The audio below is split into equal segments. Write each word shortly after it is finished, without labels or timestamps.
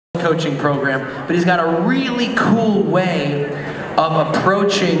coaching program, but he's got a really cool way of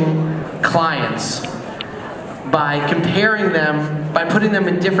approaching clients by comparing them, by putting them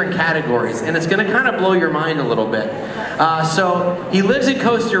in different categories, and it's going to kind of blow your mind a little bit. So he lives in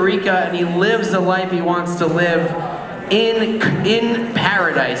Costa Rica, and he lives the life he wants to live in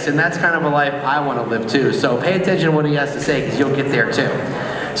paradise, and that's kind of a life I want to live too. So pay attention to what he has to say, because you'll get there too.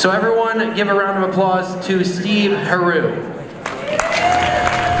 So everyone, give a round of applause to Steve Haru.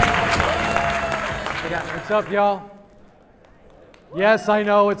 What's up, y'all? Yes, I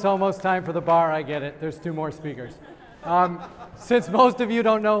know it's almost time for the bar. I get it. There's 2 more speakers. Since most of you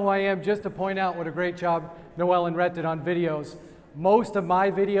don't know who I am, just to point out what a great job Noel and Rhett did on videos. Most of my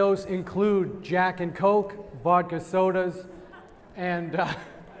videos include Jack and Coke, vodka sodas, and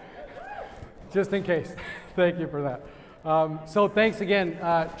just in case. Thank you for that. So thanks again,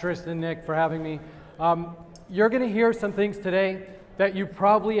 Tristan, Nick, for having me. You're going to hear some things today that you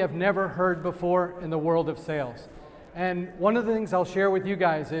probably have never heard before in the world of sales. And one of the things I'll share with you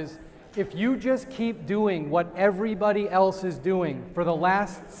guys is, if you just keep doing what everybody else is doing for the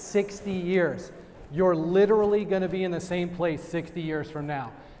last 60 years, you're literally going to be in the same place 60 years from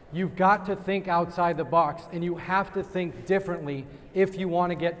now. You've got to think outside the box, and you have to think differently if you want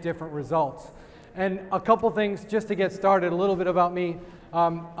to get different results. And a couple things just to get started, a little bit about me.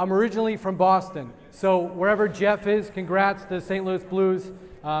 I'm originally from Boston, so wherever Jeff is, congrats to St. Louis Blues.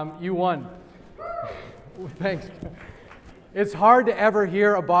 You won. Thanks. It's hard to ever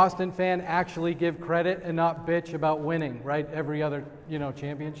hear a Boston fan actually give credit and not bitch about winning, right? Every other,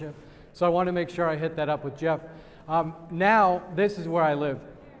 championship. So I want to make sure I hit that up with Jeff. Now, this is where I live.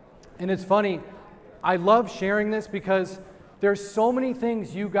 And it's funny, I love sharing this because there's so many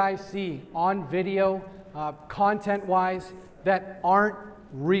things you guys see on video, content-wise, that aren't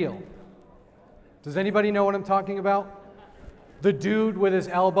real. Does anybody know what I'm talking about? The dude with his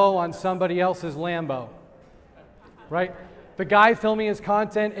elbow on somebody else's Lambo, right? The guy filming his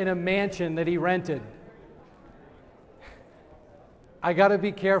content in a mansion that he rented. I gotta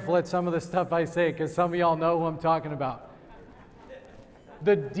be careful at some of the stuff I say, because some of y'all know who I'm talking about.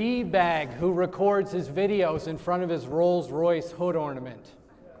 The D-bag who records his videos in front of his Rolls-Royce hood ornament,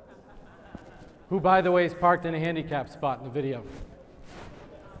 who, by the way, is parked in a handicap spot in the video.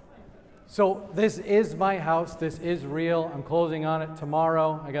 So this is my house. This is real. I'm closing on it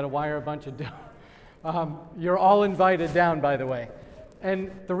tomorrow. I got to wire a bunch of dough. You're all invited down, by the way.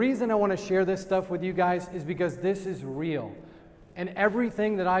 And the reason I want to share this stuff with you guys is because this is real. And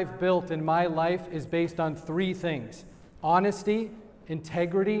everything that I've built in my life is based on 3 things: honesty,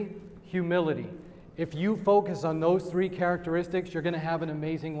 integrity, humility. If you focus on those 3 characteristics, you're going to have an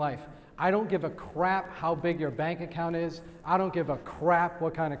amazing life. I don't give a crap how big your bank account is. I don't give a crap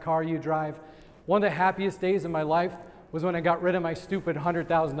what kind of car you drive. One of the happiest days of my life was when I got rid of my stupid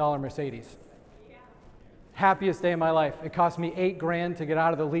 $100,000 Mercedes. Happiest day of my life. It cost me $8 grand to get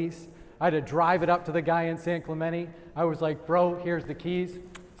out of the lease. I had to drive it up to the guy in San Clemente. I was like, bro, here's the keys.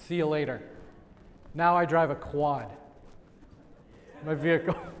 See you later. Now I drive a quad. My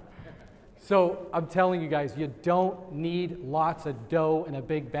vehicle. So I'm telling you guys, you don't need lots of dough and a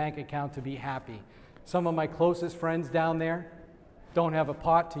big bank account to be happy. Some of my closest friends down there don't have a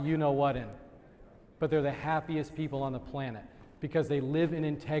pot to you-know-what in. But they're the happiest people on the planet because they live in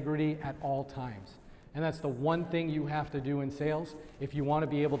integrity at all times. And that's the one thing you have to do in sales if you want to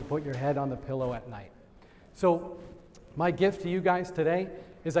be able to put your head on the pillow at night. So my gift to you guys today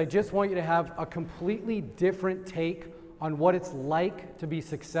is I just want you to have a completely different take on what it's like to be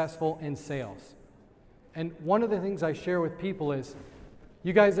successful in sales. And one of the things I share with people is,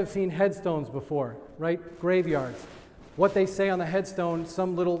 you guys have seen headstones before, right? Graveyards. What they say on the headstone,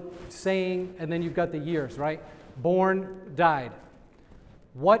 some little saying, and then you've got the years, right? Born, died.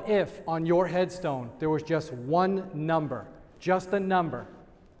 What if on your headstone there was just one number, just a number,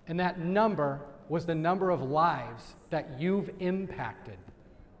 and that number was the number of lives that you've impacted?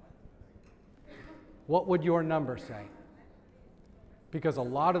 What would your number say? Because a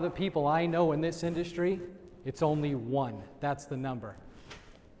lot of the people I know in this industry, it's only one. That's the number.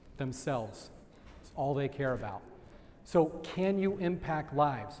 Themselves. It's all they care about. So can you impact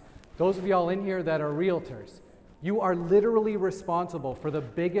lives? Those of y'all in here that are realtors, you are literally responsible for the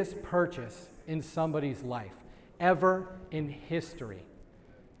biggest purchase in somebody's life, ever in history.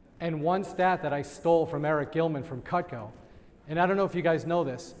 And one stat that I stole from Eric Gilman from Cutco, and I don't know if you guys know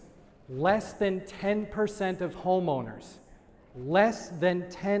this, less than 10% of homeowners, less than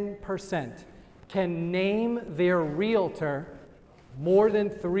 10% can name their realtor more than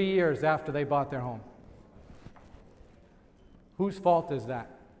 3 years after they bought their home. Whose fault is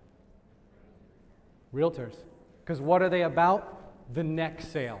that? Realtors. Because what are they about? the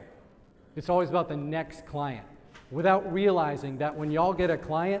next sale. It's always about the next client, without realizing that when y'all get a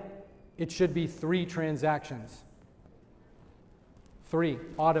client, it should be 3 transactions. 3,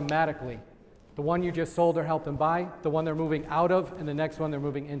 automatically. The one you just sold or helped them buy, the one they're moving out of, and the next one they're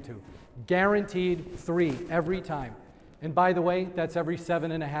moving into. Guaranteed 3 every time. And by the way, that's every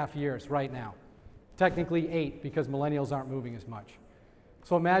 7.5 years right now. Technically 8 because millennials aren't moving as much.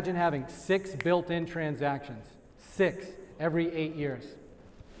 So imagine having 6 built-in transactions. 6 every 8 years.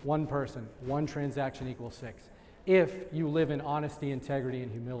 1 person, 1 transaction equals 6. If you live in honesty, integrity,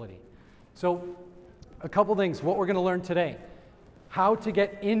 and humility. So a couple things, what we're going to learn today. How to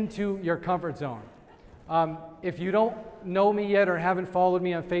get into your comfort zone. If you don't know me yet or haven't followed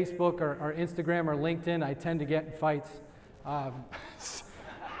me on Facebook or Instagram or LinkedIn, I tend to get in fights.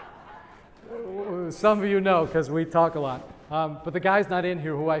 Some of you know because we talk a lot. But the guy's not in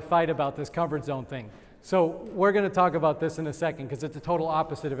here who I fight about this comfort zone thing. So we're going to talk about this in a second because it's the total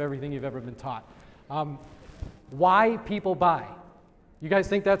opposite of everything you've ever been taught. Why people buy. You guys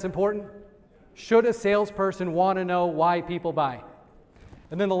think that's important? Should a salesperson want to know why people buy?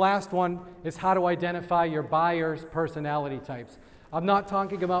 And then the last one is how to identify your buyer's personality types. I'm not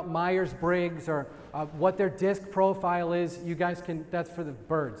talking about Myers-Briggs or what their disc profile is. You guys can, that's for the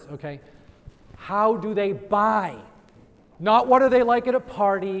birds, okay? How do they buy? Not what are they like at a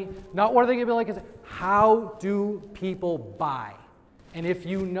party, not what are they going to be like at, how do people buy? And if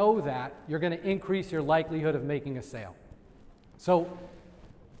you know that, you're going to increase your likelihood of making a sale. So,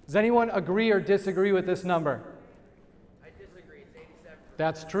 does anyone agree or disagree with this number? I disagree, it's 87%.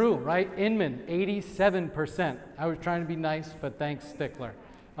 That's true, right? Inman, 87%. I was trying to be nice, but thanks, Stickler.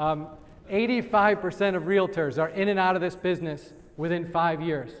 85% of realtors are in and out of this business within 5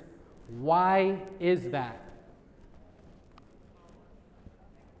 years. Why is that?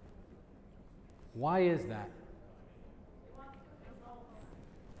 Why is that?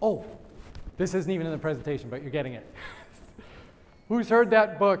 Oh, this isn't even in the presentation, but you're getting it. Who's heard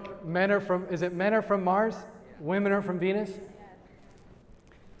that book, Men Are From, is it Men Are From Mars? Women Are From Venus?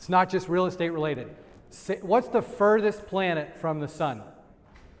 It's not just real estate related. What's the furthest planet from the sun?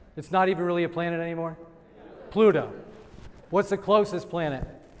 It's not even really a planet anymore? Pluto. What's the closest planet?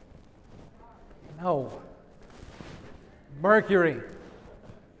 No. Mercury.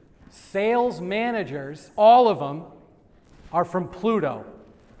 Sales managers, all of them, are from Pluto.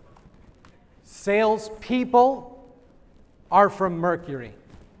 Salespeople are from Mercury.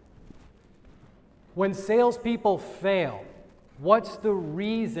 When salespeople fail, what's the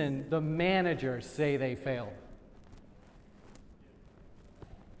reason the managers say they failed?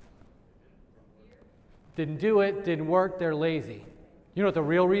 Didn't do it, didn't work, they're lazy. You know what the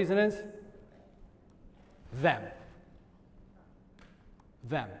real reason is? Them.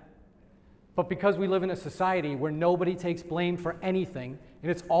 Them. But because we live in a society where nobody takes blame for anything, and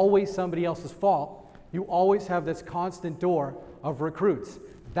it's always somebody else's fault, you always have this constant door of recruits.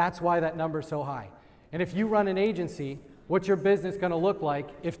 That's why that number's so high. And if you run an agency, what's your business going to look like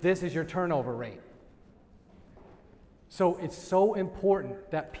if this is your turnover rate? So it's so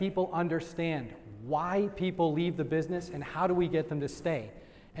important that people understand why people leave the business and how do we get them to stay.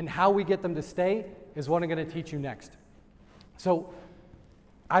 And how we get them to stay is what I'm going to teach you next. So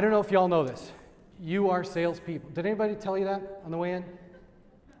I don't know if y'all know this. You are salespeople. Did anybody tell you that on the way in?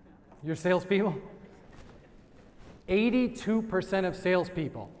 You're salespeople? 82% of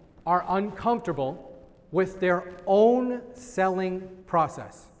salespeople are uncomfortable with their own selling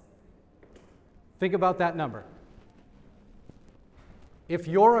process. Think about that number. If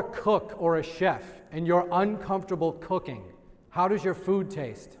you're a cook or a chef and you're uncomfortable cooking, how does your food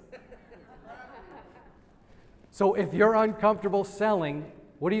taste? So if you're uncomfortable selling,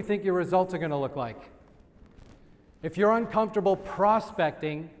 what do you think your results are going to look like? If you're uncomfortable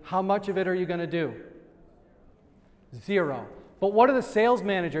prospecting, how much of it are you going to do? 0. But what do the sales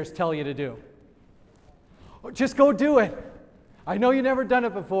managers tell you to do? Just go do it. I know you've never done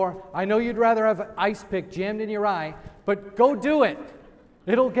it before. I know you'd rather have an ice pick jammed in your eye, but go do it.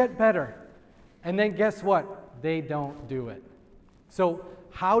 It'll get better. And then guess what? They don't do it. So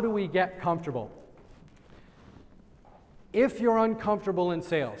how do we get comfortable? If you're uncomfortable in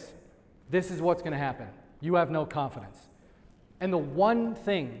sales, this is what's going to happen. You have no confidence. And the one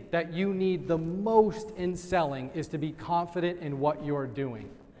thing that you need the most in selling is to be confident in what you're doing.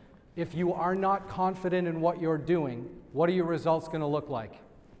 If you are not confident in what you're doing, what are your results going to look like?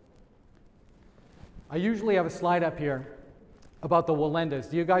 I usually have a slide up here about the Wallendas.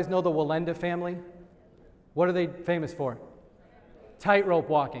 Do you guys know the Wallenda family? What are they famous for? Tightrope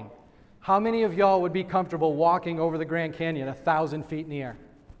walking. How many of y'all would be comfortable walking over the Grand Canyon 1,000 feet in the air?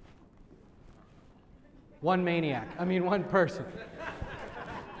 One maniac. I mean, one person.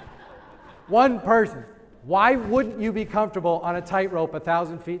 One person. Why wouldn't you be comfortable on a tightrope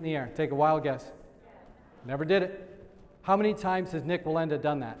 1,000 feet in the air? Take a wild guess. Never did it. How many times has Nick Wallenda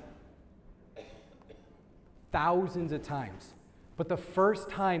done that? Thousands of times. But the first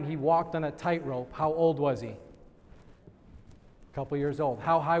time he walked on a tightrope, how old was he? A couple years old.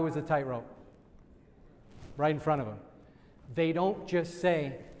 How high was the tightrope? Right in front of him. They don't just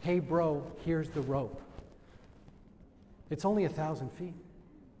say, hey bro, here's the rope. It's only 1,000 feet.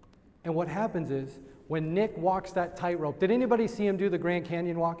 And what happens is, when Nick walks that tightrope, did anybody see him do the Grand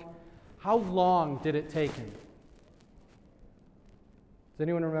Canyon walk? How long did it take him? Does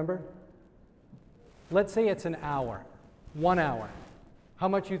anyone remember? Let's say it's an hour, 1 hour. How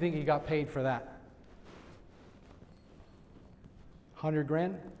much do you think he got paid for that? 100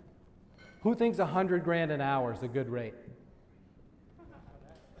 grand? Who thinks 100 grand an hour is a good rate?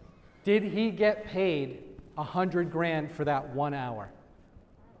 Did he get paid 100 grand for that 1 hour?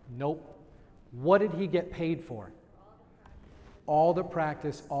 Nope. What did he get paid for? All the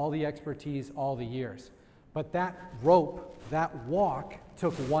practice, all the expertise, all the years. But that rope, that walk,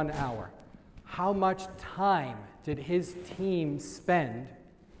 took 1 hour. How much time did his team spend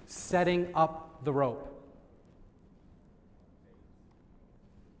setting up the rope?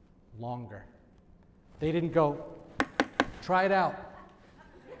 Longer. They didn't go, try it out.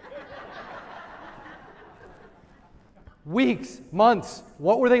 Weeks, months,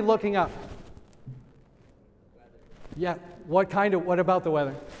 what were they looking up? Yeah, what about the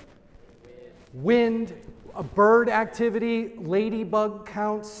weather? Wind, bird activity, ladybug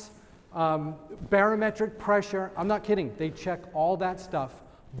counts, barometric pressure. I'm not kidding. They check all that stuff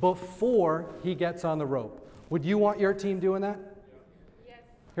before he gets on the rope. Would you want your team doing that? Yes.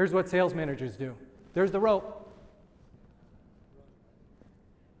 Here's what sales managers do. There's the rope.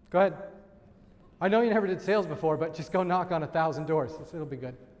 Go ahead. I know you never did sales before, but just go knock on 1,000 doors. It'll be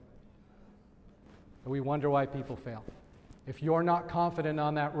good. We wonder why people fail. If you're not confident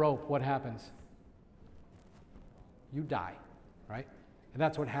on that rope, what happens? You die, right? And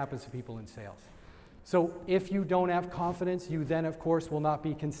that's what happens to people in sales. So if you don't have confidence, you then, of course, will not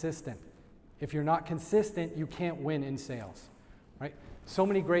be consistent. If you're not consistent, you can't win in sales, right? So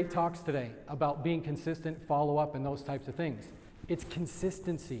many great talks today about being consistent, follow up, and those types of things. It's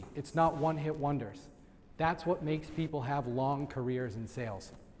consistency. It's not one-hit wonders. That's what makes people have long careers in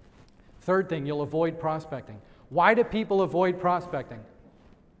sales. Third thing, you'll avoid prospecting. Why do people avoid prospecting?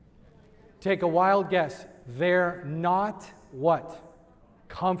 Take a wild guess. They're not what?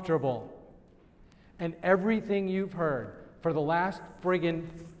 Comfortable. And everything you've heard for the last friggin'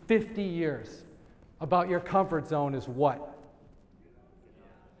 50 years about your comfort zone is what?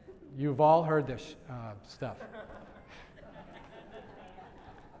 You've all heard this stuff.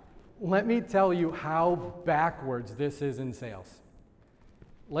 Let me tell you how backwards this is in sales.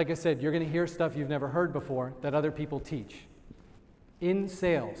 Like I said, you're going to hear stuff you've never heard before that other people teach. In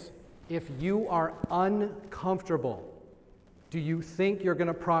sales, if you are uncomfortable, do you think you're going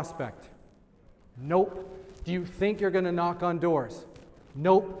to prospect? Nope. Do you think you're going to knock on doors?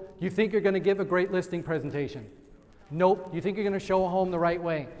 Nope. Do you think you're going to give a great listing presentation? Nope. Do you think you're going to show a home the right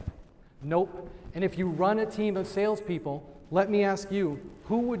way? Nope. And if you run a team of salespeople, let me ask you,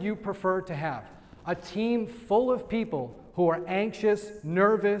 who would you prefer to have? A team full of people who are anxious,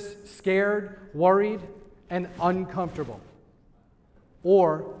 nervous, scared, worried, and uncomfortable?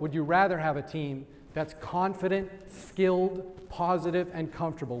 Or would you rather have a team that's confident, skilled, positive, and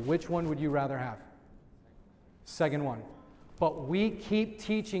comfortable? Which one would you rather have? Second one. But we keep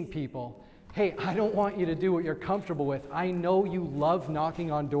teaching people, hey, I don't want you to do what you're comfortable with. I know you love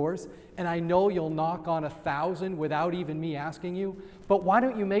knocking on doors, and I know you'll knock on 1,000 without even me asking you, but why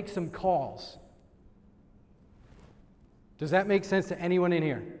don't you make some calls? Does that make sense to anyone in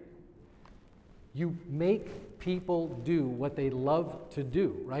here? You make people do what they love to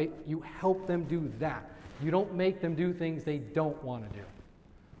do, right? You help them do that. You don't make them do things they don't want to do.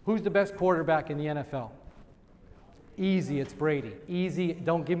 Who's the best quarterback in the NFL? Easy, it's Brady. Easy,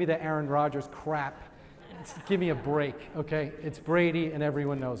 don't give me the Aaron Rodgers crap. Give me a break, okay? It's Brady and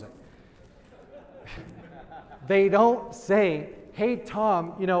everyone knows it. They don't say, hey,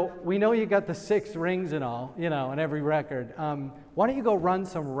 Tom, we know you got the 6 rings and all, and every record. Why don't you go run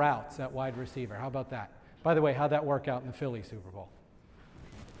some routes at wide receiver? How about that? By the way, how'd that work out in the Philly Super Bowl?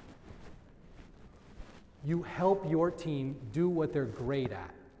 You help your team do what they're great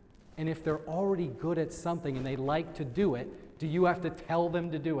at. And if they're already good at something and they like to do it, do you have to tell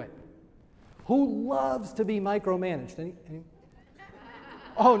them to do it? Who loves to be micromanaged? Any?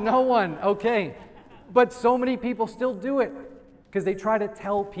 Oh, no one. Okay. But so many people still do it because they try to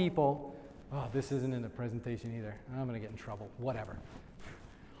tell people, Oh, this isn't in the presentation either. I'm going to get in trouble. Whatever.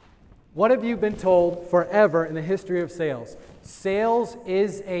 What have you been told forever in the history of sales? Sales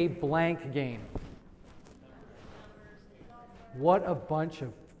is a blank game. What a bunch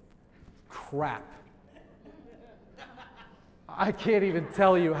of crap. I can't even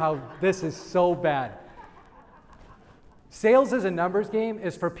tell you how this is so bad. Sales is a numbers game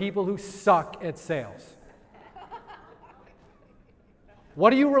is for people who suck at sales.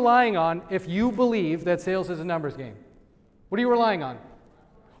 What are you relying on if you believe that sales is a numbers game? What are you relying on?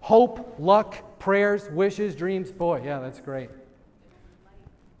 Hope, luck, prayers, wishes, dreams? Boy, yeah, that's great.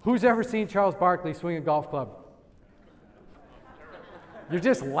 Who's ever seen Charles Barkley swing a golf club? You're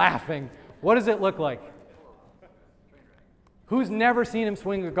just laughing. What does it look like? Who's never seen him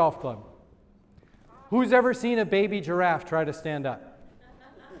swing a golf club? Who's ever seen a baby giraffe try to stand up?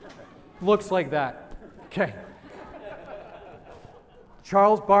 Looks like that. Okay.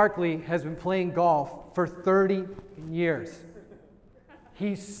 Charles Barkley has been playing golf for 30 years.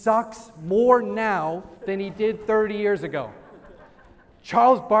 He sucks more now than he did 30 years ago.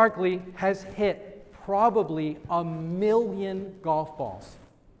 Charles Barkley has hit probably 1 million golf balls.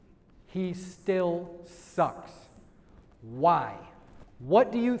 He still sucks. Why?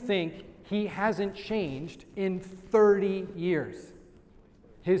 What do you think he hasn't changed in 30 years?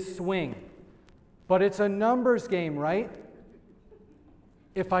 His swing. But it's a numbers game, right?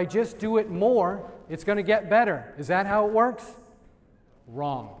 If I just do it more, it's going to get better. Is that how it works?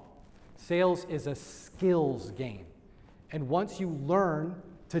 Wrong. Sales is a skills game. And once you learn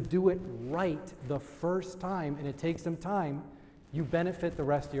to do it right the first time, and it takes some time, you benefit the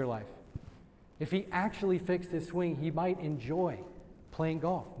rest of your life. If he actually fixed his swing, he might enjoy playing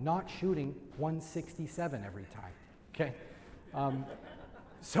golf, not shooting 167 every time. Okay?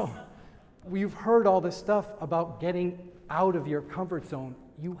 So we've heard all this stuff about getting out of your comfort zone.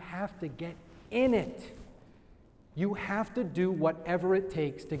 You have to get in it. You have to do whatever it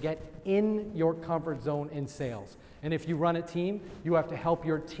takes to get in your comfort zone in sales. And if you run a team, you have to help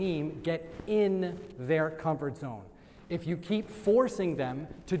your team get in their comfort zone. If you keep forcing them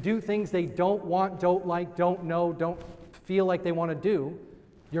to do things they don't want, don't like, don't know, don't feel like they want to do,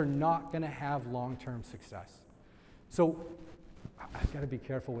 you're not going to have long-term success. So I've got to be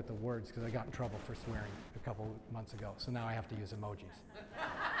careful with the words because I got in trouble for swearing a couple months ago. So now I have to use emojis.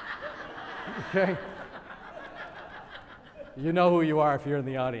 Okay? You know who you are if you're in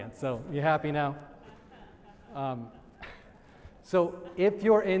the audience. So you happy now? So if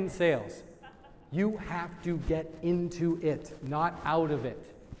you're in sales, you have to get into it, not out of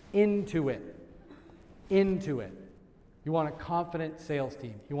it. Into it. Into it. You want a confident sales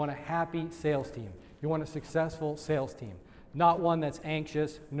team. You want a happy sales team. You want a successful sales team. Not one that's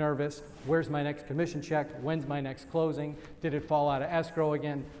anxious, nervous, where's my next commission check, when's my next closing, did it fall out of escrow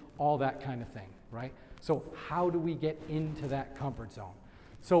again, all that kind of thing, right? So how do we get into that comfort zone?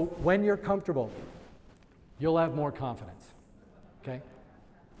 So when you're comfortable, you'll have more confidence, okay?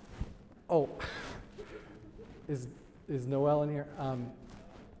 Oh, is Noelle in here?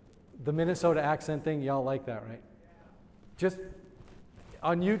 The Minnesota accent thing, y'all like that, right? Just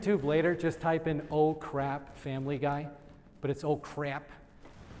on YouTube later, just type in "oh crap Family Guy," but it's "oh crap."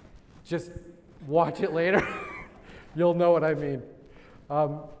 Just watch it later. You'll know what I mean.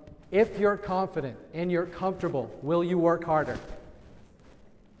 If you're confident and you're comfortable, will you work harder?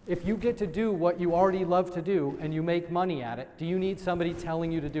 If you get to do what you already love to do and you make money at it, do you need somebody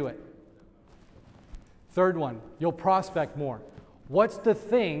telling you to do it? Third one, you'll prospect more. What's the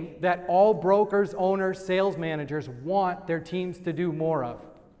thing that all brokers, owners, sales managers want their teams to do more of?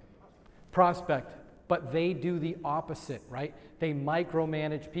 Prospect. But they do the opposite, right? They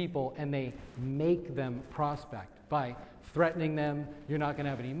micromanage people and they make them prospect by threatening them. You're not going to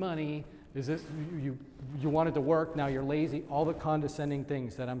have any money. Is this you wanted to work, now you're lazy. All the condescending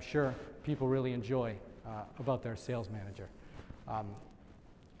things that I'm sure people really enjoy about their sales manager.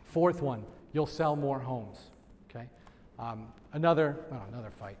 Fourth one, you'll sell more homes. Okay. Another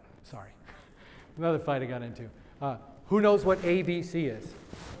fight. Sorry, another fight I got into. Who knows what ABC is?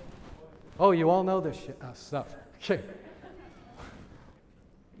 Oh, you all know this stuff. Okay.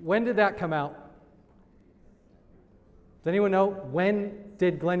 When did that come out? Does anyone know? When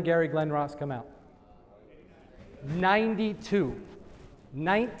did Glengarry Glen Ross come out? 92.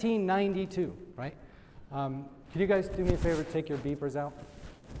 1992, right? Can you guys do me a favor, take your beepers out?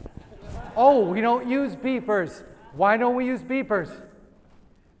 Oh, we don't use beepers. Why don't we use beepers?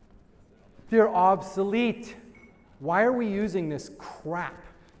 They're obsolete. Why are we using this crap,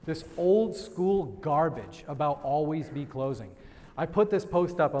 this old school garbage about always be closing? I put this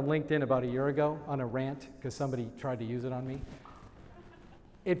post up on LinkedIn about a year ago on a rant because somebody tried to use it on me.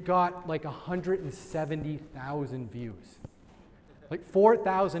 It got like 170,000 views. Like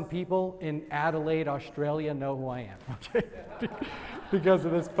 4,000 people in Adelaide, Australia know who I am, okay? Because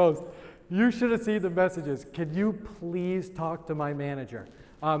of this post. You should have seen the messages. Can you please talk to my manager?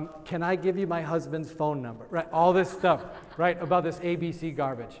 Can I give you my husband's phone number? Right, all this stuff, right, about this ABC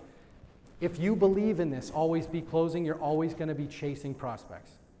garbage. If you believe in this, always be closing, you're always going to be chasing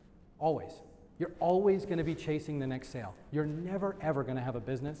prospects. Always. You're always going to be chasing the next sale. You're never, ever going to have a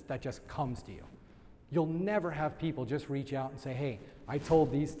business that just comes to you. You'll never have people just reach out and say, hey, I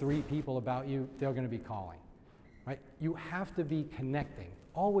told these 3 people about you, they're going to be calling. Right? You have to be connecting.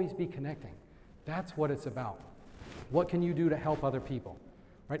 Always be connecting. That's what it's about. What can you do to help other people?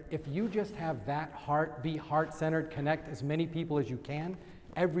 Right? If you just have that heart, be heart-centered, connect as many people as you can,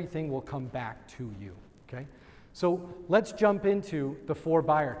 everything will come back to you. Okay? So let's jump into the 4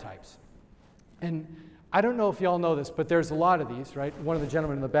 buyer types. And I don't know if y'all know this, but there's a lot of these, right? One of the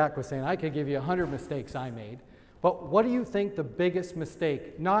gentlemen in the back was saying, I could give you 100 mistakes I made. But what do you think the biggest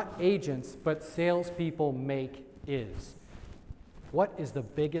mistake, not agents, but salespeople make is? What is the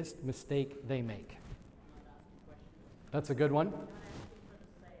biggest mistake they make? That's a good one.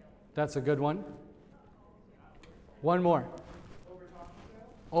 That's a good one. One more.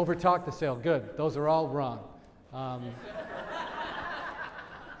 Overtalk the sale. Good. Those are all wrong.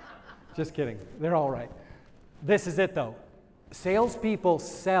 Just kidding. They're all right. This is it, though. Salespeople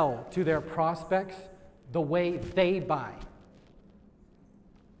sell to their prospects the way they buy.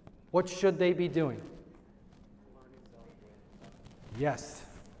 What should they be doing? Yes.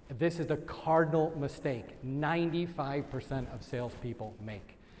 This is the cardinal mistake 95% of salespeople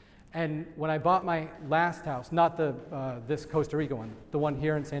make. And when I bought my last house, not this Costa Rica one, the one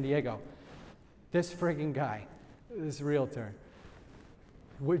here in San Diego, this friggin' guy, this realtor,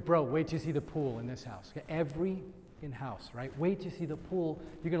 bro, wait till you see the pool in this house. Every in-house, right? Wait till you see the pool.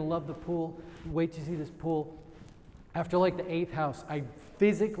 You're going to love the pool. Wait till you see this pool. After like the 8th house, I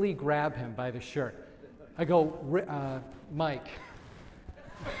physically grab him by the shirt. I go, Mike.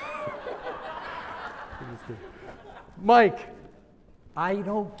 Mike, I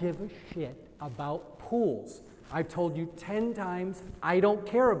don't give a shit about pools. I've told you 10 times I don't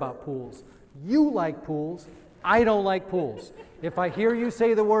care about pools. You like pools. I don't like pools. If I hear you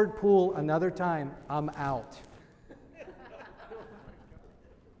say the word pool another time, I'm out.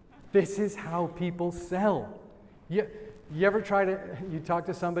 This is how people sell. You ever you talk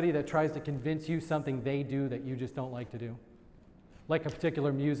to somebody that tries to convince you something they do that you just don't like to do? Like a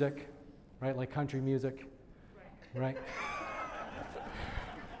particular music, right? Like country music, right?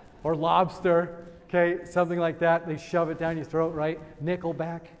 Or lobster, okay? Something like that. They shove it down your throat, right?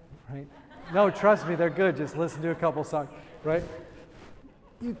 Nickelback, right? No, trust me, they're good. Just listen to a couple songs, right?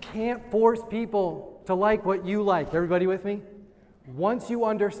 You can't force people to like what you like. Everybody with me? Once you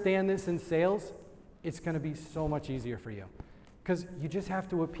understand this in sales, it's going to be so much easier for you. Because you just have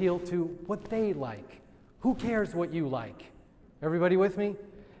to appeal to what they like. Who cares what you like? Everybody with me?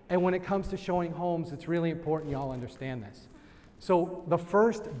 And when it comes to showing homes, it's really important you all understand this. So the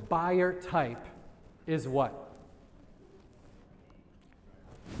first buyer type is what?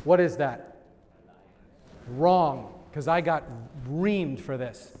 What is that? Wrong, because I got reamed for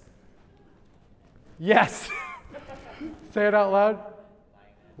this. Yes. Say it out loud.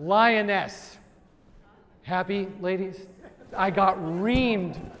 Lioness. Happy, ladies? I got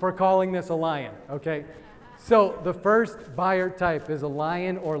reamed for calling this a lion, okay? So the first buyer type is a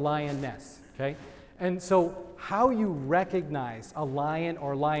lion or lioness, okay? And so how you recognize a lion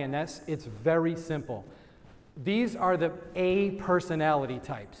or lioness, it's very simple. These are the A personality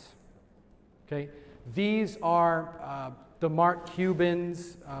types, okay? These are the Mark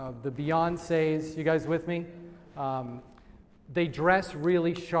Cubans, the Beyoncés. You guys with me? They dress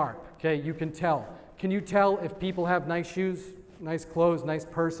really sharp, okay? You can tell. Can you tell if people have nice shoes, nice clothes, nice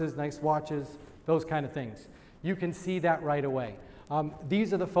purses, nice watches, those kind of things? You can see that right away.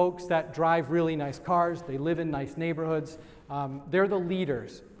 These are the folks that drive really nice cars. They live in nice neighborhoods. They're the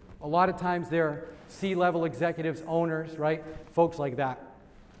leaders. A lot of times they're C-level executives, owners, right? Folks like that.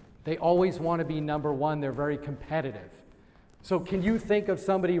 They always want to be number one. They're very competitive. So can you think of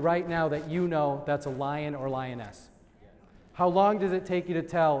somebody right now that you know that's a lion or lioness? How long does it take you to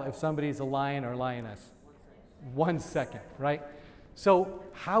tell if somebody's a lion or lioness? 1 second, right? So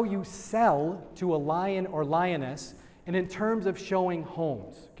how you sell to a lion or lioness, and in terms of showing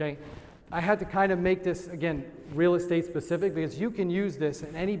homes, okay? I had to kind of make this, again, real estate specific, because you can use this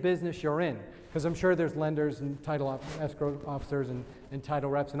in any business you're in, because I'm sure there's lenders and escrow officers and title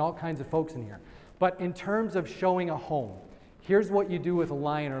reps and all kinds of folks in here. But in terms of showing a home, here's what you do with a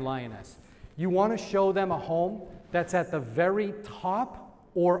lion or lioness. You want to show them a home that's at the very top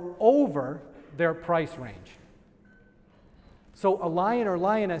or over their price range. So a lion or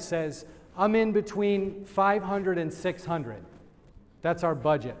lioness says, I'm in between 500 and 600. That's our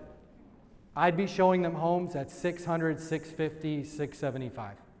budget. I'd be showing them homes at 600, 650,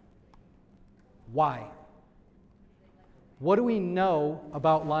 675. Why? What do we know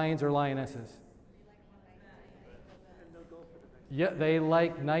about lions or lionesses? Yeah, they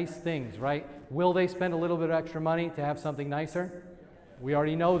like nice things, right? Will they spend a little bit of extra money to have something nicer? We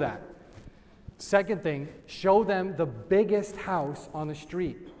already know that. Second thing, show them the biggest house on the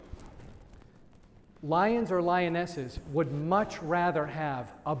street. Lions or lionesses would much rather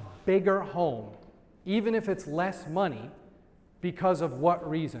have a bigger home, even if it's less money, because of what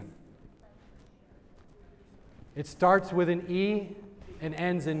reason? It starts with an E and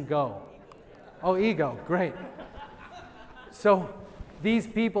ends in go. Oh, ego, great. So these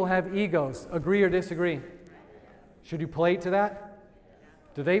people have egos. Agree or disagree? Should you play to that?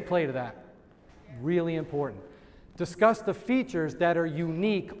 Do they play to that? Really important. Discuss the features that are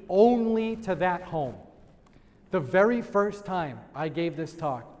unique only to that home. The very first time I gave this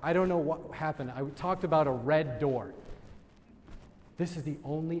talk, I don't know what happened. I talked about a red door. This is the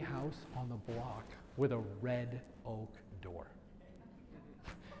only house on the block with a red oak door.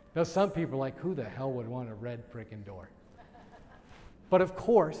 Now some people are like, who the hell would want a red frickin' door? But of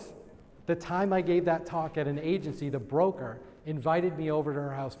course, the time I gave that talk at an agency, the broker invited me over to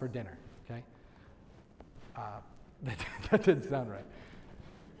her house for dinner, okay? That didn't sound right.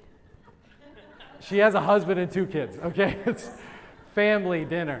 She has a husband and 2 kids, okay? It's family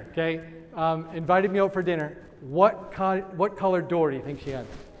dinner, okay? Invited me over for dinner. What color door do you think she had?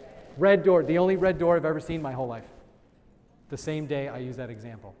 Red door, the only red door I've ever seen my whole life. The same day I use that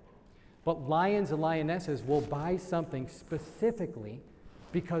example. But lions and lionesses will buy something specifically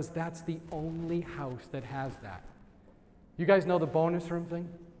because that's the only house that has that. You guys know the bonus room thing?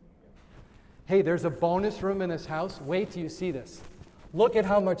 Hey, there's a bonus room in this house. Wait till you see this. Look at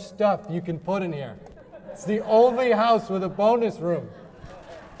how much stuff you can put in here. It's the only house with a bonus room.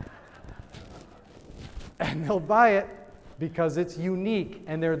 And they'll buy it because it's unique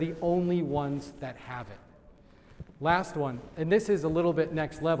and they're the only ones that have it. Last one, and this is a little bit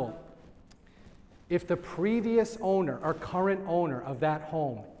next level. If the previous owner or current owner of that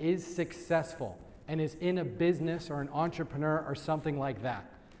home is successful and is in a business or an entrepreneur or something like that,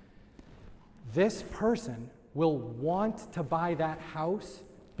 this person will want to buy that house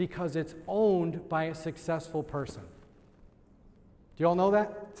because it's owned by a successful person. Do you all know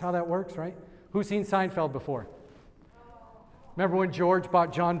that? That's how that works, right? Who's seen Seinfeld before? Remember when George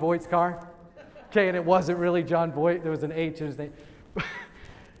bought John Voight's car? Okay, and it wasn't really John Voight. There was an H in his name.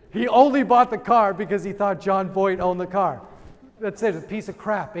 He only bought the car because he thought John Voight owned the car. That's it, a piece of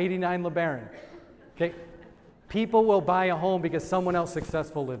crap, 89 LeBaron. Okay? People will buy a home because someone else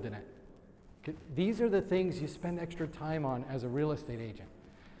successful lived in it. Okay? These are the things you spend extra time on as a real estate agent.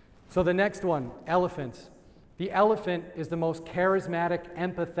 So the next one, elephants. The elephant is the most charismatic,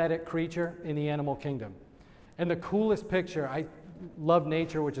 empathetic creature in the animal kingdom. And the coolest picture, I love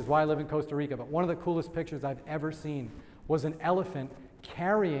nature, which is why I live in Costa Rica, but one of the coolest pictures I've ever seen was an elephant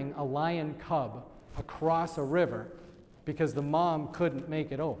carrying a lion cub across a river because the mom couldn't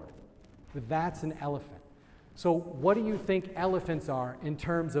make it over. That's an elephant. So what do you think elephants are in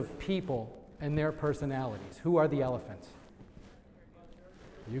terms of people and their personalities? Who are the elephants?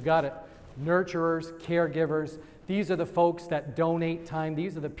 You got it. Nurturers, caregivers. These are the folks that donate time.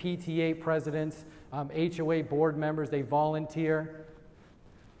 These are the PTA presidents, HOA board members. They volunteer.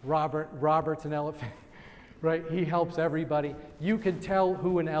 Robert's an elephant. Right? He helps everybody. You can tell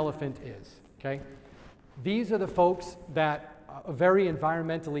who an elephant is, okay? These are the folks that are very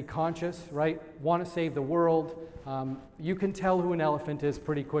environmentally conscious, right? Want to save the world. You can tell who an elephant is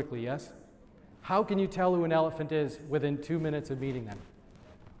pretty quickly, yes? How can you tell who an elephant is within 2 minutes of meeting them?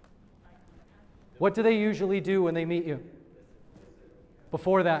 What do they usually do when they meet you?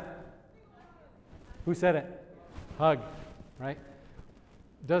 Before that? Who said it? Hug, right?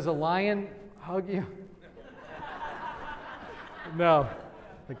 Does a lion hug you? No.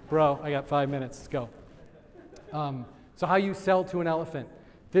 Like, bro, I got 5 minutes, let's go. So how you sell to an elephant.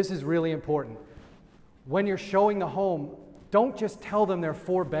 This is really important. When you're showing the home, don't just tell them there are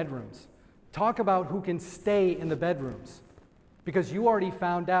 4 bedrooms. Talk about who can stay in the bedrooms. Because you already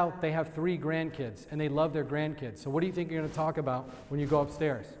found out they have 3 grandkids and they love their grandkids. So what do you think you're going to talk about when you go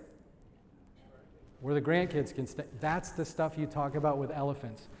upstairs? Where the grandkids can stay. That's the stuff you talk about with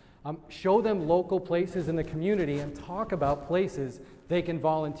elephants. Show them local places in the community and talk about places they can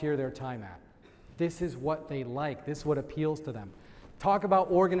volunteer their time at. This is what they like. This is what appeals to them. Talk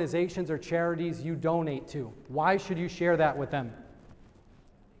about organizations or charities you donate to. Why should you share that with them?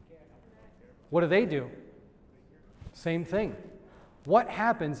 What do? Same thing. What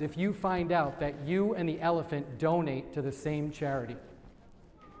happens if you find out that you and the elephant donate to the same charity?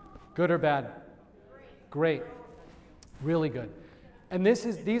 Good or bad? Great. Really good. And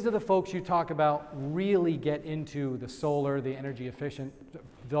these are the folks you talk about really get into the solar, the energy efficient,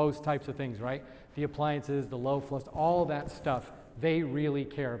 those types of things, right? The appliances, the low flow, all that stuff, they really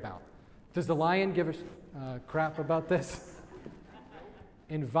care about. Does the lion give a crap about this?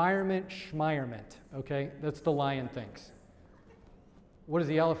 Environment schmeierment, okay? That's the lion thinks. What does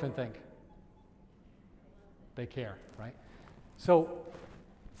the elephant think? They care, right? So,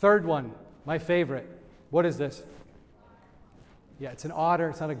 third one, my favorite. What is this? Yeah, it's an otter.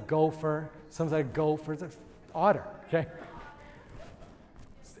 It's not a gopher. Someone's like a gopher. It's an otter, okay?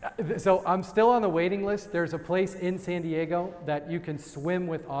 So I'm still on the waiting list. There's a place in San Diego that you can swim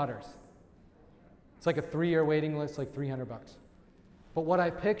with otters. It's like a 3-year waiting list, like $300. But what I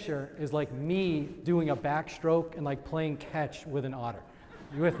picture is like me doing a backstroke and like playing catch with an otter.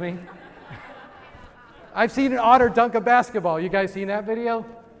 You with me? I've seen an otter dunk a basketball. You guys seen that video?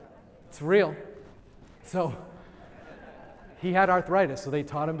 It's real. So he had arthritis, so they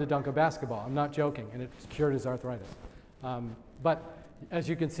taught him to dunk a basketball. I'm not joking, and it cured his arthritis. But as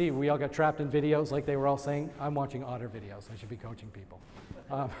you can see, we all got trapped in videos like they were all saying. I'm watching otter videos. I should be coaching people.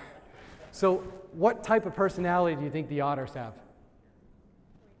 So what type of personality do you think the otters have?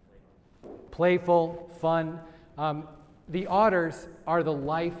 Playful, fun. The otters are the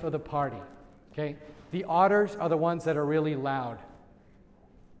life of the party, okay? The otters are the ones that are really loud.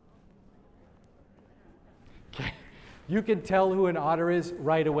 Okay. You can tell who an otter is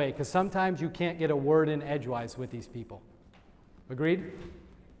right away, because sometimes you can't get a word in edgewise with these people. Agreed?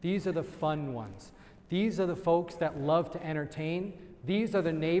 These are the fun ones. These are the folks that love to entertain. These are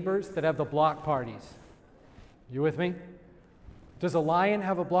the neighbors that have the block parties. You with me? Does a lion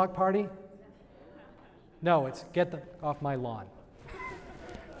have a block party? No, it's get off my lawn.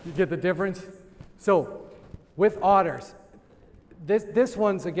 You get the difference? So, with otters, this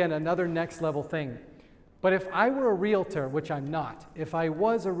one's, again, another next level thing. But if I were a realtor, which I'm not, if I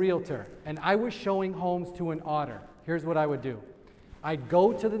was a realtor and I was showing homes to an otter, here's what I would do. I'd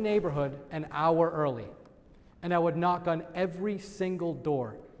go to the neighborhood an hour early, and I would knock on every single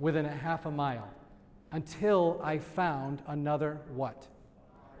door within a half a mile until I found another what?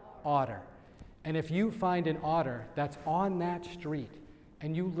 Otter. And if you find an otter that's on that street,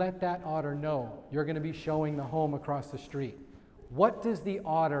 and you let that otter know you're going to be showing the home across the street, what does the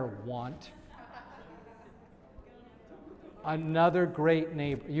otter want? Another great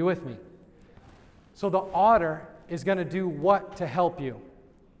neighbor. You with me? So the otter is going to do what to help you?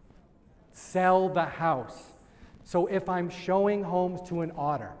 Sell the house. So if I'm showing homes to an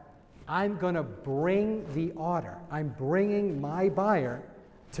otter, I'm going to bring the otter. I'm bringing my buyer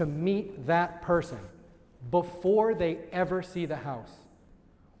to meet that person before they ever see the house.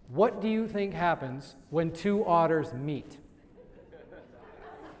 What do you think happens when two otters meet?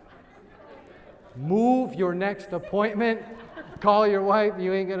 Move your next appointment, call your wife,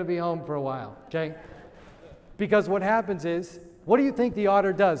 you ain't gonna be home for a while, okay? Because what happens is, what do you think the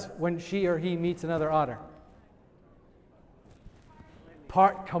otter does when she or he meets another otter?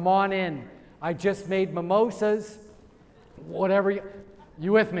 Come on in. I just made mimosas, whatever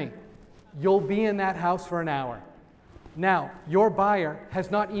you with me? You'll be in that house for an hour. Now, your buyer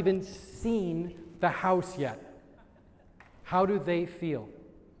has not even seen the house yet. How do they feel?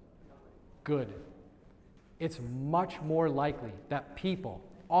 Good. It's much more likely that people,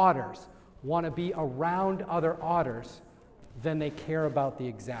 otters, want to be around other otters than they care about the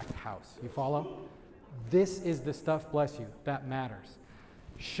exact house. You follow? This is the stuff, bless you, that matters.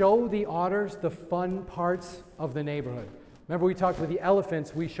 Show the otters the fun parts of the neighborhood. Remember we talked with the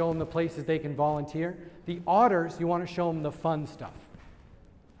elephants, we show them the places they can volunteer. The otters, you want to show them the fun stuff,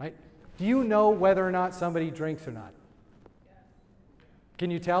 right? Do you know whether or not somebody drinks or not?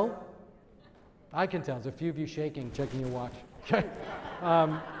 Can you tell? I can tell. There's a few of you shaking, checking your watch. Okay?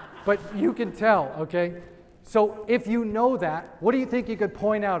 But you can tell, okay? So if you know that, what do you think you could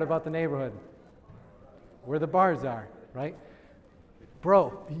point out about the neighborhood? Where the bars are, right?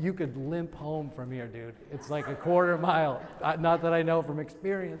 Bro, you could limp home from here, dude. It's like a quarter mile. Not that I know from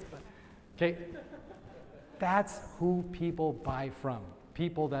experience, but, okay? That's who people buy from.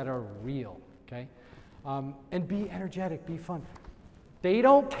 People that are real, okay? And be energetic, be fun. They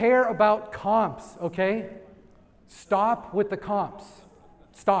don't care about comps, okay? Stop with the comps.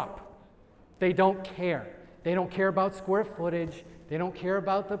 Stop. They don't care. They don't care about square footage. They don't care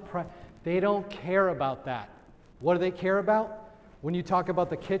about the price. They don't care about that. What do they care about? When you talk about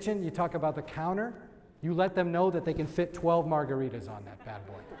the kitchen, you talk about the counter, you let them know that they can fit 12 margaritas on that bad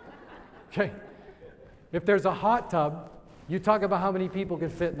boy. Okay? If there's a hot tub, you talk about how many people can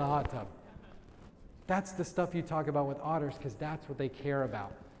fit in the hot tub. That's the stuff you talk about with otters because that's what they care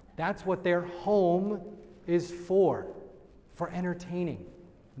about. That's what their home is for entertaining,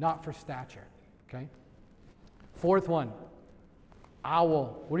 not for stature, okay? Fourth one,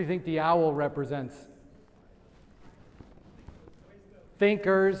 owl. What do you think the owl represents?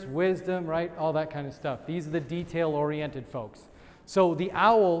 Thinkers, wisdom, right? All that kind of stuff. These are the detail-oriented folks. So the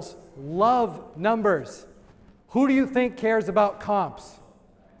owls love numbers. Who do you think cares about comps?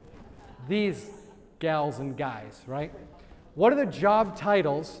 These gals and guys, right? What are the job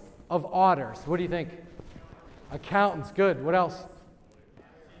titles of otters? What do you think? Accountants, good. What else?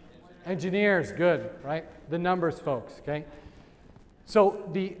 Engineers, good, right? The numbers folks, okay? So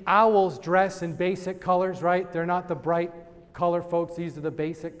the owls dress in basic colors, right? They're not the bright color folks. These are the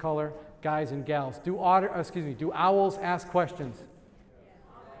basic color guys and gals. Do owls ask questions?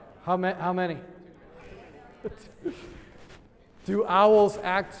 How many? Do owls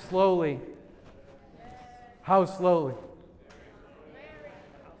act slowly? How slowly?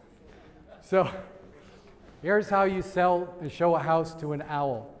 So here's how you sell and show a house to an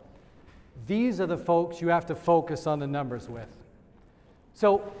owl. These are the folks you have to focus on the numbers with.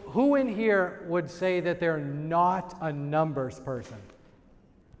 So who in here would say that they're not a numbers person?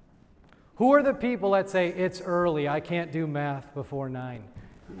 Who are the people that say, it's early, I can't do math before 9?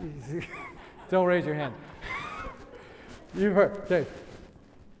 Don't raise your hand. You've heard. Okay.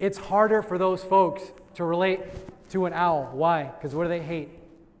 It's harder for those folks to relate to an owl. Why? Because what do they hate?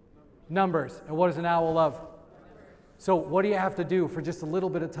 Numbers. And what does an owl love? So what do you have to do for just a little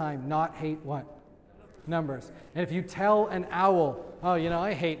bit of time? Not hate what? Numbers. And if you tell an owl, oh, you know,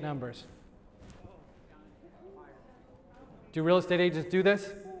 I hate numbers. Do real estate agents do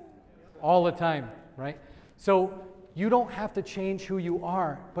this? All the time, right? So you don't have to change who you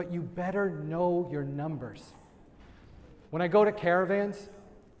are, but you better know your numbers. When I go to caravans,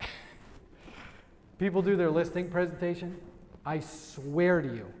 people do their listing presentation. I swear to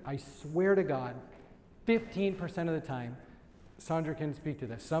you, I swear to God, 15% of the time, Sandra can speak to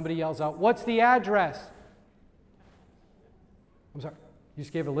this. Somebody yells out, what's the address? I'm sorry, you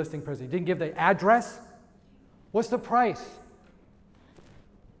just gave a listing presentation. You didn't give the address? What's the price?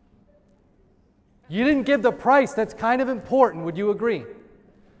 You didn't give the price. That's kind of important. Would you agree?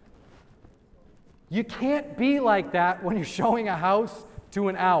 You can't be like that when you're showing a house to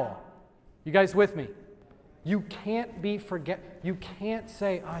an owl. You guys with me? You can't you can't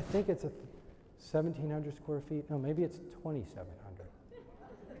say, oh, I think it's 1,700 square feet. No, maybe it's 2,700.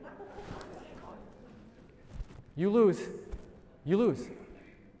 You lose. You lose.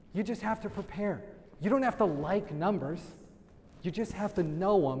 You just have to prepare. You don't have to like numbers. You just have to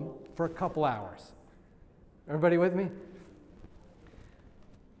know them for a couple hours. Everybody with me?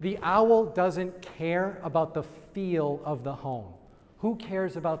 The owl doesn't care about the feel of the home. Who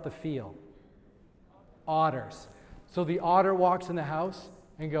cares about the feel? Otters. So the otter walks in the house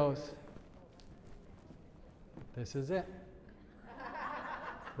and goes, this is it.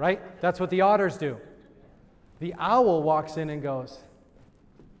 Right? That's what the otters do. The owl walks in and goes,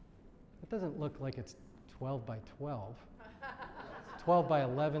 it doesn't look like it's 12 by 12. It's 12 by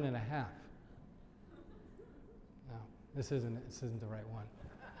 11 and a half. No, this isn't the right one.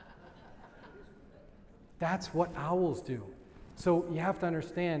 That's what owls do. So you have to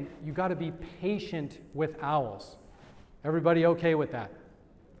understand, you got to be patient with owls. Everybody okay with that?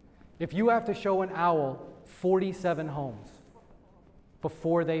 If you have to show an owl 47 homes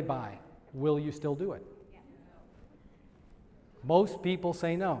before they buy, will you still do it? Most people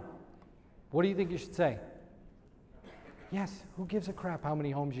say no. What do you think you should say? Yes, who gives a crap how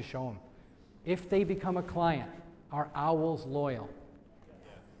many homes you show them? If they become a client, are owls loyal?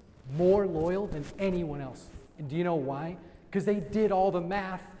 More loyal than anyone else. And do you know why? Because they did all the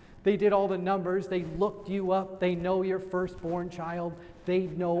math, they did all the numbers, they looked you up, they know your firstborn child, they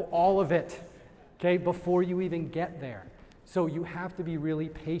know all of it, okay, before you even get there. So you have to be really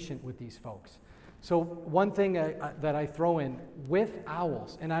patient with these folks. So one thing that I throw in with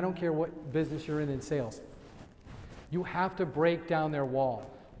owls, and I don't care what business you're in sales, you have to break down their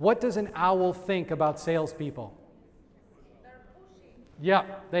wall. What does an owl think about salespeople? They're pushy. Yeah,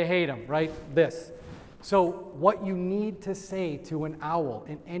 they hate them, right? This. So what you need to say to an owl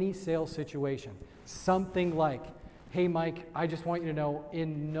in any sales situation, something like, hey Mike, I just want you to know,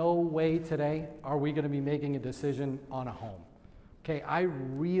 in no way today are we going to be making a decision on a home. Okay, I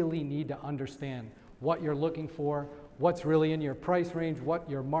really need to understand what you're looking for, what's really in your price range, what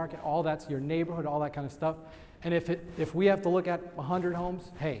your market, all that's your neighborhood, all that kind of stuff. And if we have to look at 100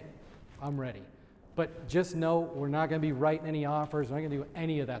 homes, hey, I'm ready. But just know we're not going to be writing any offers. We're not going to do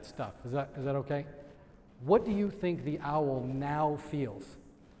any of that stuff. Is that okay? What do you think the owl now feels?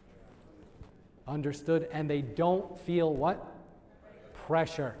 Understood? And they don't feel what?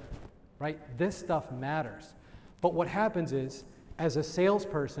 Pressure, right? This stuff matters. But what happens is, as a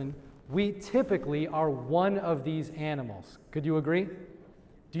salesperson, we typically are one of these animals. Could you agree?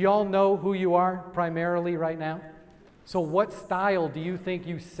 Do you all know who you are primarily right now? So what style do you think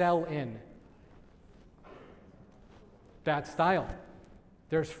you sell in? That style.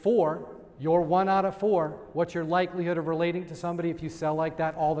 There's 4. You're 1 out of 4. What's your likelihood of relating to somebody if you sell like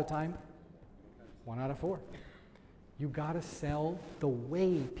that all the time? 1 out of 4. You got to sell the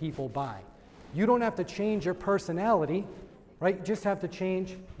way people buy. You don't have to change your personality, right? You just have to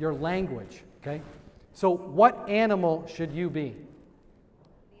change your language, okay? So what animal should you be?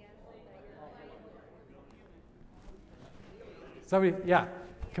 Somebody, yeah,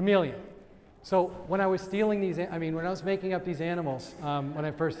 chameleon. So when I was stealing these, when I was making up these animals, when I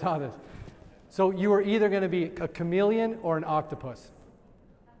first saw this, so you were either going to be a chameleon or an octopus.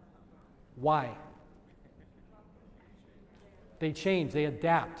 Why? They change, they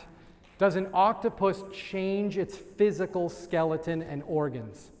adapt. Does an octopus change its physical skeleton and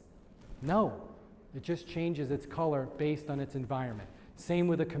organs? No. It just changes its color based on its environment. Same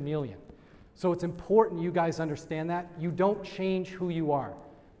with a chameleon. So it's important you guys understand that. You don't change who you are.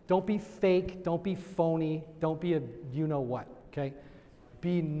 Don't be fake, don't be phony, don't be a you-know-what, okay?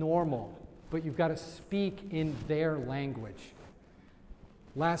 Be normal, but you've got to speak in their language.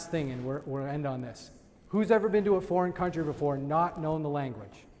 Last thing, and we'll end on this. Who's ever been to a foreign country before not known the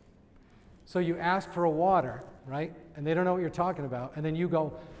language? So you ask for a water, right? And they don't know what you're talking about. And then you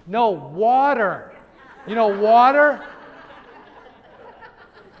go, no, water. You know, water?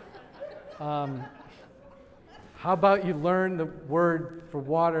 How about you learn the word for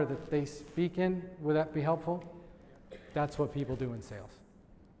water that they speak in? Would that be helpful? That's what people do in sales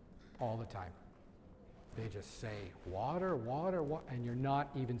all the time. They just say water, water, water, and you're not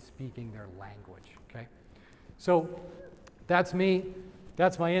even speaking their language, okay? So that's me.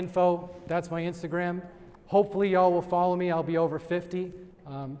 That's my info. That's my Instagram. Hopefully y'all will follow me. I'll be over 50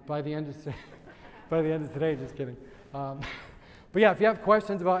 by the end of today. Just kidding. But yeah, if you have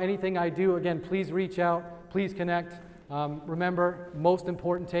questions about anything I do, again, please reach out. Please connect. Remember, most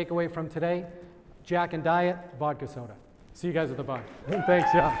important takeaway from today, Jack and Diet, vodka soda. See you guys at the bar.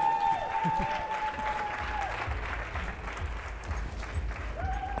 Thanks, y'all.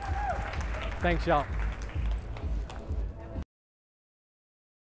 Thanks, y'all.